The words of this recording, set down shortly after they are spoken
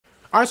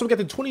All right, so we got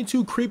the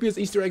 22 creepiest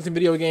Easter eggs in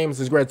video games.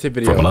 This is a great tip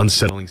video. From an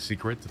unsettling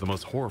secret to the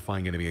most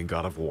horrifying enemy in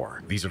God of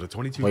War, these are the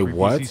 22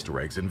 creepiest Easter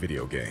eggs in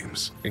video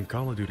games. In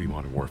Call of Duty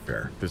Modern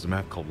Warfare, there's a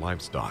map called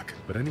Livestock,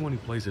 but anyone who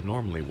plays it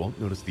normally won't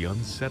notice the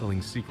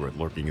unsettling secret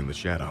lurking in the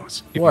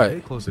shadows. If you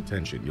pay close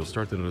attention, you'll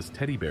start to notice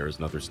teddy bears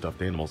and other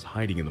stuffed animals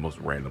hiding in the most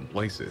random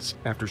places.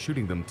 After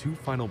shooting them, 2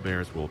 final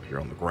bears will appear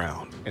on the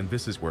ground, and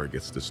this is where it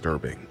gets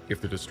disturbing. If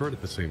they're destroyed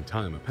at the same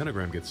time, a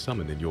pentagram gets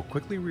summoned and you'll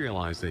quickly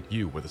realize that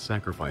you were the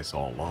sacrifice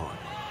all along.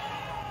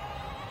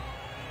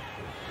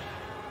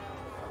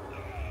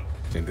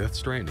 In Death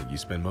Stranding, you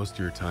spend most of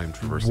your time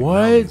traversing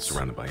mountains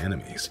surrounded by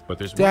enemies, but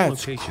there's one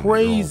location where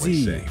you're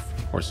always safe,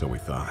 or so we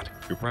thought.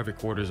 Your private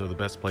quarters are the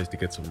best place to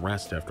get some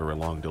rest after a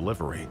long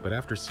delivery, but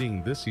after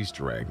seeing this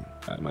Easter egg,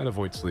 I might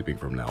avoid sleeping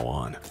from now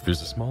on.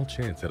 There's a small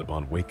chance that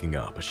upon waking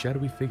up, a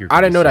shadowy figure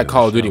I didn't know that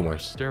Call of Duty one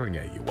staring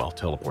at you while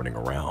teleporting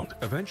around.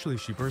 Eventually,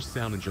 she bursts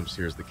down and jump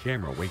scares the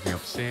camera, waking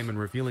up Sam and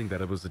revealing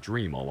that it was a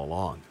dream all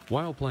along.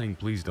 While playing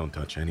Please Don't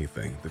Touch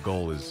Anything, the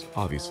goal is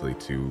obviously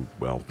to,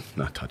 well,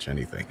 not touch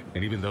anything.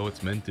 And even though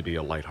it's meant to be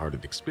a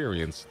lighthearted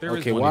experience, there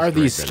is one why are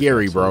these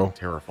scary, bro?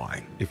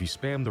 Terrifying. If you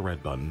spam the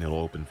red button, it'll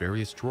open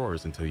various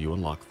drawers until you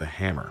unlock the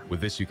hammer.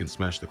 With this, you can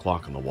smash the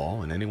clock on the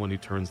wall, and anyone who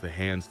turns the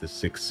hands to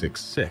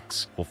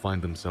 666 will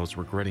find themselves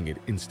regretting it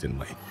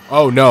instantly.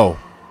 Oh no.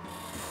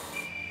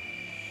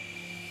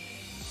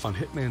 On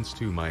Hitman's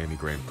 2 Miami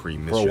Grand Prix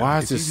mission, why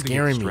is this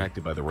scaring me?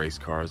 Distracted by the race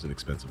cars and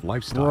expensive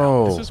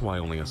lifestyle. This is why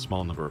only a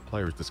small number of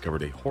players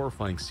discovered a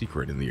horrifying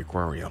secret in the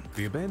aquarium.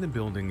 The abandoned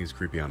building is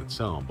creepy on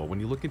its own, but when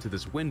you look into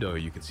this window,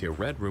 you can see a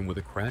red room with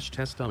a crash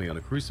test dummy on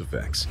a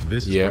crucifix.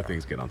 This is where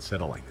things get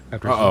unsettling.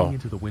 After zooming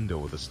into the window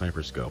with a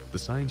sniper scope, the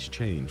signs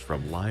change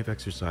from live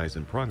exercise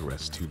in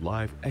progress to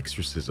live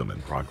exorcism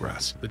in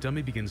progress. The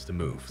dummy begins to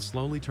move,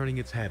 slowly turning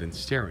its head and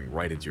staring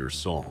right into your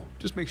soul.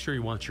 Just make sure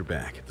you watch your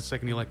back. The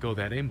second you let go of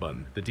that aim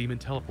button, the demon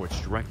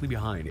teleports directly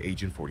behind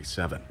Agent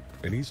 47.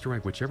 An Easter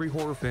egg which every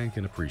horror fan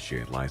can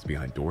appreciate lies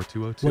behind door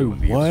 202 in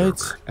the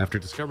Observer. After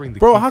discovering the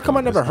how come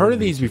I never heard of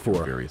these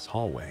before? Various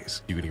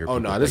hallways, you can hear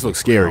this looks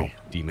scary.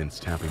 Demons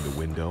tapping the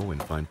window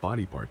and find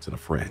body parts in a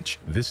fridge.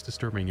 This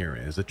disturbing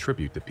area is a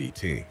tribute to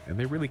PT, and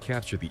they really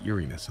capture the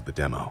eeriness of the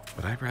demo.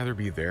 But I'd rather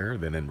be there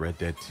than in Red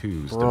Dead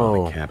 2's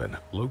demonic cabin.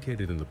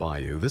 Located in the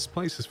bayou, this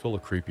place is full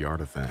of creepy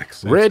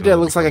artifacts. Red Dead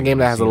looks like a game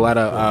that has a lot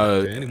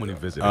of anyone who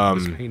visited,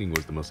 this painting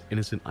was the most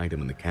innocent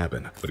item in the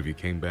cabin. But if you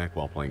came back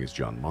while playing as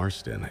John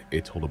Marston,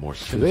 it told a more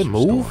sinister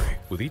story.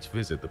 With each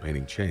visit, the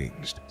painting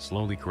changed,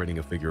 slowly creating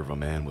a figure of a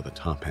man with a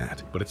top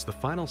hat. But it's the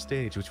final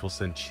stage which will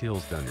send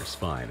chills down your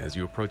spine. As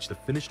you approach the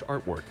finished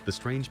artwork, the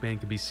strange man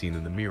can be seen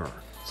in the mirror,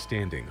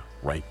 standing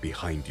right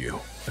behind you.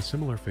 A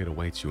similar fate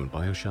awaits you in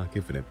BioShock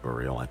Infinite: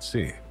 Burial at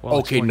Sea.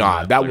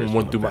 That one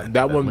went through my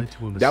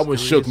that one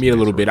shook me a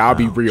little bit. I'll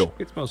be real.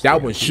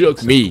 That one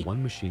shook me.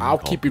 I'll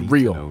keep it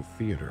real.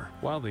 Theater.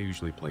 While they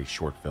usually play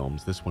short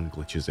films, this one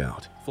glitches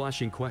out,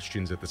 flashing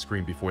questions at the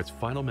screen before its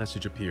final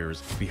message appears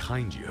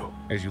behind you.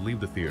 As you leave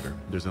the theater,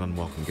 there's an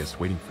unwelcome guest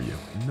waiting for you.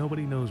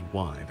 Nobody knows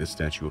why this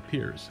statue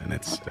appears, and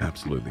it's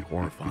absolutely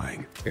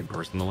horrifying. And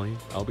personally,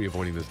 I'll be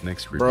avoiding this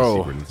next creepy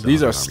secret.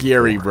 These are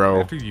scary,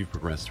 bro. After you've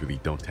progressed through the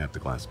Don't Tap the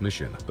Glass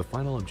mission, the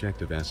final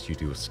objective asks you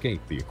to escape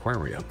the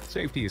aquarium.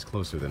 Safety is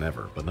closer than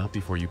ever, but not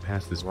before you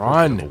pass this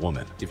portrait of a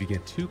woman. If you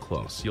get too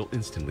close, you'll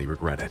instantly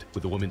regret it,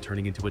 with the woman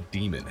turning into a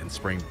demon and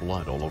spraying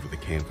blood all over the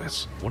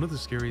canvas. One of the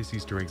scariest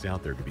Easter eggs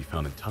out there can be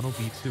found in Tunnel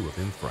B2 of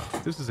Infra.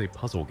 This is a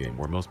puzzle game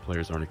where most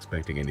players aren't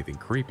expecting anything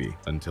creepy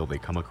until they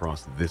come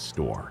across this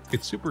door.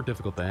 It's super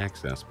difficult to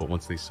access, but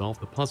once they solve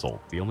the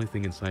puzzle, the only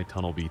thing inside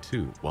Tunnel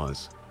B2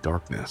 was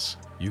darkness.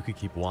 You could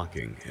keep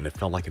walking, and it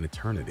felt like an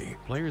eternity.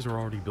 Players were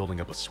already building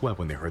up a sweat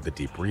when they heard the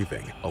deep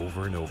breathing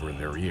over and over in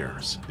their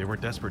ears. They were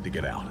desperate to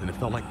get out, and it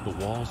felt like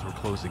the walls were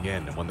closing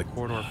in, and when the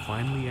corridor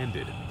finally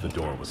ended, the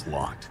door was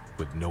locked,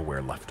 with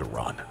nowhere left to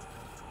run.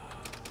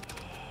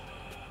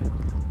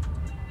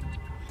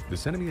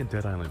 This enemy in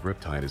Dead Island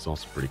Riptide is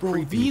also pretty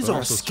creepy. These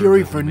are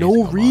scary for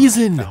no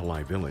reason. At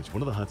Hawaii Village,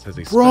 one of the huts has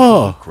a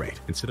special loot crate.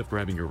 Instead of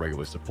grabbing your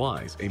regular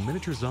supplies, a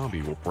miniature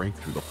zombie will break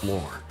through the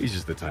floor. He's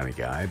just a tiny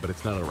guy, but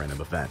it's not a random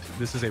event.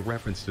 This is a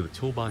reference to the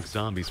toolbox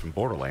zombies from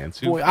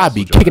Borderlands. Boy, I'd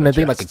be kicking that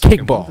thing like a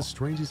kickball. One of the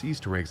strangest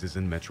Easter eggs is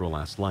in Metro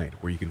Last Light,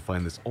 where you can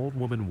find this old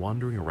woman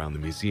wandering around the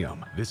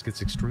museum. This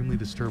gets extremely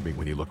disturbing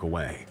when you look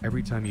away.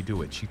 Every time you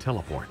do it, she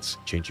teleports,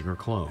 changing her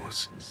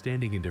clothes,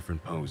 standing in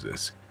different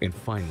poses, and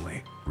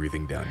finally,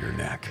 breathing down your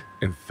neck.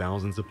 And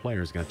thousands of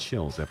players got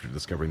chills after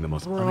discovering the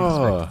most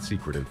unexpected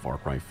secret in Far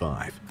Cry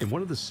 5. In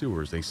one of the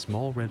sewers, a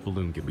small red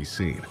balloon can be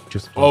seen.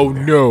 Just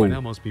floating there. By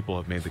now, most people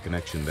have made the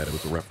connection that it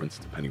was a reference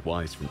to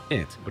Pennywise from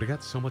It, but it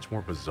got so much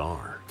more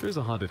bizarre. There's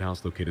a haunted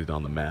house located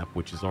on the map,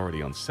 which is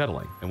already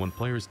unsettling, and when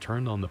players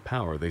turned on the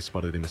power, they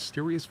spotted a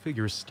mysterious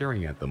figure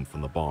staring at them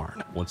from the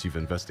barn. Once you've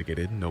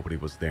investigated, nobody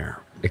was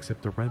there,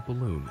 except a red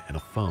balloon and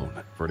a phone.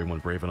 For anyone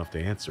brave enough to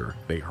answer,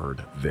 they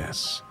heard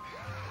this.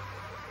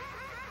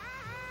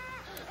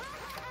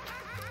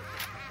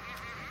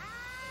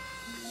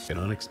 An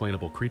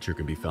unexplainable creature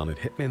can be found in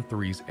Hitman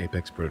 3's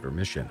Apex Predator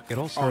mission. It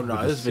all Oh started no,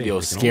 with this a video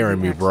safe is that can scaring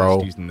only me, be bro.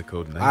 accessed using the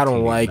code I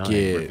don't like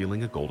 1989, it.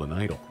 revealing a golden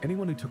idol.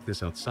 Anyone who took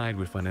this outside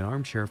would find an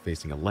armchair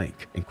facing a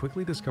lake and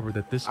quickly discover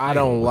that this I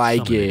idol don't would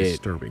like summon a it.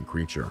 disturbing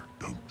creature.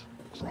 Don't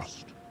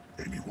trust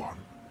anyone.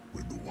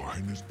 When the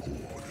wine is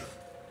poured,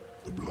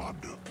 the blood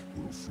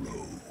will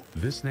flow.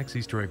 This next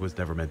Easter egg was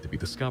never meant to be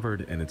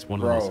discovered, and it's one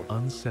of Bro. the most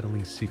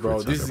unsettling secrets Bro,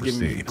 I've this is ever giving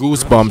me seen.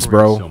 goosebumps, Throughout the story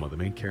bro. of Soma, the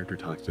main character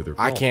talks to their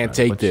I can't girlfriend,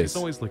 take but this. She's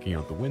always looking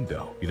out the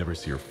window. You never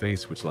see her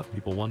face, which left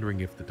people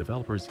wondering if the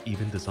developers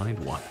even designed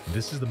one.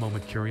 This is the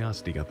moment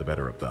curiosity got the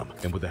better of them,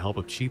 and with the help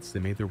of cheats, they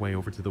made their way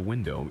over to the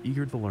window,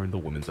 eager to learn the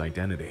woman's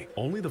identity,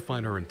 only to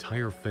find her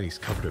entire face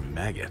covered in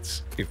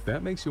maggots. If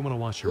that makes you want to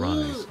wash your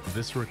eyes,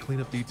 this for a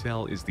cleanup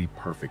detail is the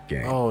perfect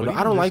game. Oh, But no, even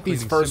I don't this like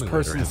these cleaning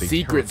first-person simulator has a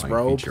secrets,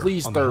 terrifying bro. feature.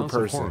 Please On the third House of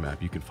Horror person.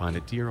 map, you can find a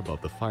deer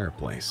above the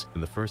fireplace,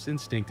 and the first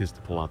instinct is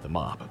to pull out the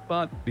mop.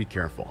 But be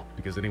careful,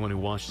 because anyone who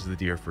washes the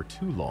deer for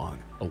too long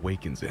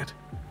awakens it.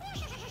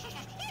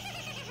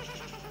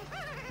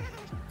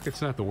 It's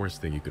not the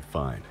worst thing you could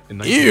find. In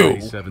Ew.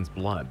 1997's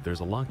Blood, there's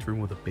a locked room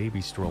with a baby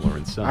stroller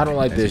inside. I don't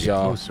like As this, you get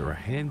y'all. closer, a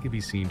hand can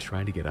be seen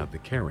trying to get out the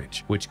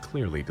carriage, which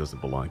clearly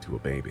doesn't belong to a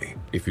baby.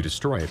 If you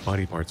destroy it,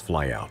 body parts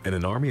fly out, and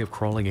an army of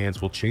crawling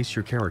ants will chase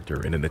your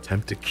character in an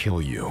attempt to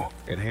kill you.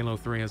 And Halo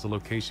 3 has a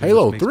location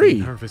Halo which makes 3? me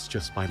nervous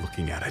just by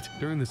looking at it.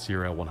 During the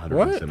Sierra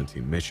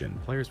 117 mission,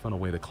 players found a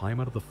way to climb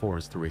out of the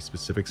forest through a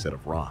specific set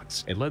of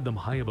rocks. It led them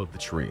high above the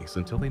trees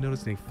until they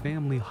noticed a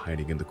family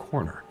hiding in the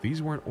corner.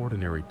 These weren't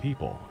ordinary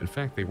people. In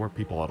fact, they weren't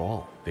people at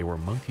all. They were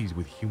monkeys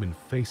with human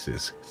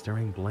faces,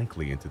 staring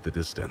blankly into the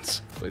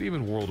distance. But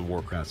even World of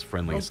Warcraft's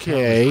friendliest cat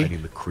Okay. was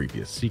hiding the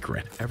creepiest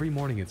secret. Every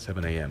morning at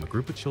 7 a.m., a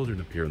group of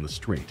children appear in the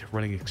street,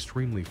 running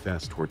extremely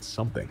fast towards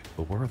something.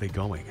 But where are they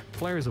going?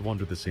 Players have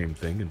wondered the same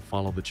thing and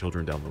follow the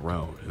children down the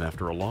road, and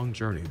after a long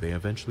journey, they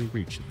eventually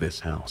reach this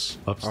house.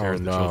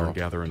 Upstairs, Oh, the no. children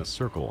gather in a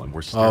circle and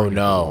were staring at the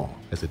no. wall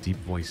as a deep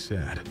voice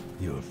said,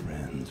 Your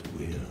friends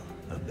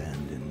will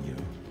abandon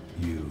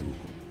you. You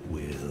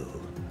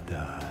will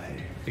die.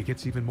 It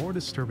gets even more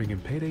disturbing in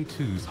Payday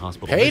 2's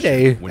hospital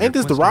Payday? mission, when Ain't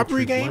your this the quest to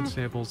robbery retrieve game? blood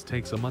samples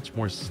takes a much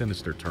more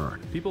sinister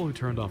turn. People who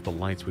turned off the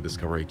lights would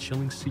discover a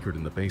chilling secret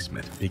in the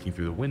basement. Peeking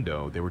through the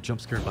window, they were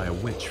jump scared by a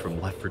witch from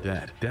Left 4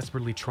 Dead,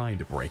 desperately trying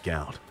to break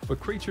out.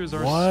 But creatures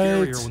are What?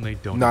 scarier when they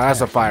don't No,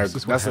 that's a attack. fire- This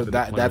is what that's a- happened to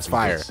that- players that's in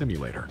fire. Dead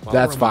Simulator. While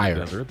That's roaming the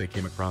fire. desert, they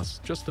came across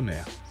just a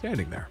man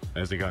standing there.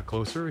 As he got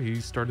closer,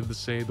 he started to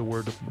say the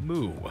word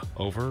moo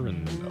over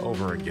and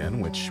over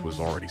again, which was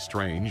already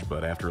strange,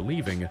 but after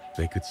leaving,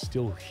 they could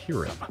still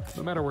hear him.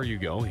 No matter where you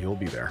go, he'll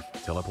be there,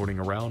 teleporting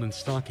around and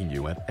stalking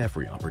you at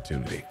every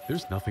opportunity.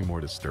 There's nothing more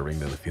disturbing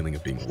than the feeling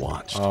of being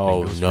watched.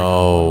 Oh, And Ghost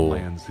no.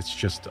 Recon Wildlands, it's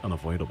just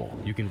unavoidable.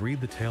 You can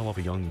read the tale of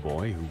a young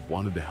boy who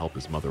wanted to help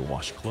his mother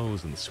wash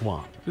clothes in the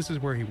swamp. This is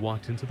where he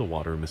walked into the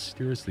water and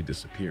mysteriously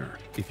disappeared.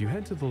 If you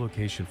head to the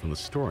location from the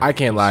story, I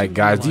can't you'll lie, soon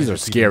guys, realize these are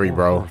it's even scary, more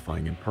bro.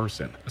 horrifying in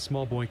person. A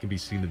small boy can be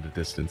seen in the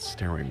distance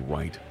staring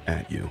right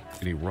at you,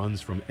 and he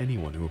runs from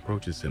anyone who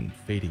approaches him,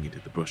 fading into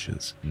the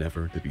bushes,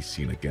 never to be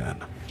seen again.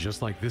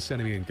 Just like this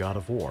enemy in God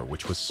of War,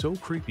 which was so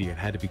creepy it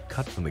had to be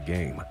cut from the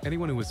game.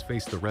 Anyone who has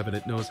faced the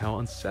Revenant knows how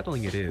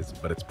unsettling it is,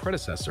 but its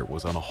predecessor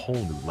was on a whole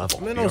new level.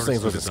 Man, The those artist things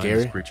who look designed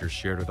scary. this creature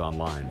shared it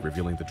online,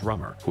 revealing the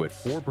drummer, who had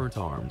 4 burnt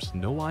arms,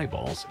 no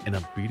eyeballs, and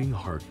a beating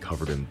heart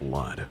covered in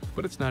blood.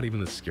 But it's not even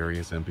the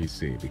scariest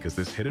NPC, because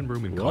this hidden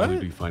room in Call of What?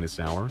 Duty Finest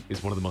Hour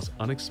is one of the most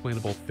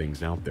unexplainable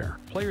things out there.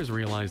 Players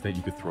realized that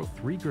you could throw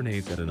 3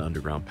 grenades at an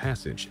underground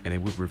passage, and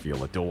it would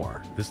reveal a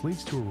door. This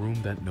leads to a room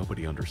that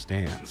nobody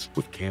understands,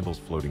 with candles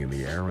floating in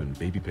the air and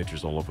baby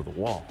pictures all over the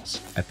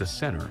walls. At the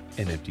center,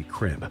 an empty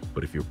crib,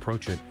 but if you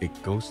approach it, a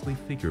ghostly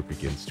figure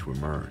begins to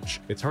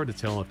emerge. It's hard to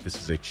tell if this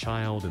is a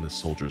child in a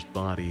soldier's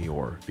body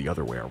or the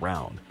other way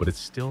around, but it's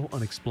still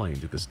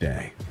unexplained to this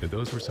day. And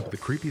those were some of the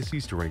creepiest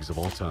Easter eggs of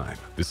all time.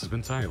 This has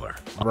been Tyler.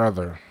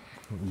 Brother.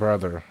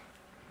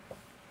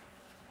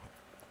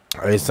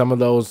 Hey, some of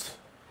those,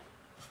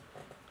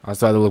 I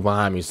started to look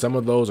behind me. Some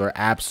of those are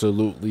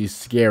absolutely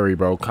scary,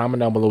 bro. Comment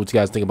down below what you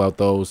guys think about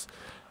those.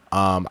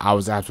 I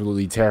was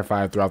absolutely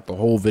terrified throughout the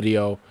whole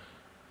video.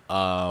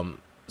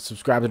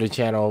 Subscribe to the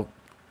channel,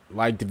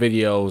 like the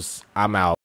videos. I'm out.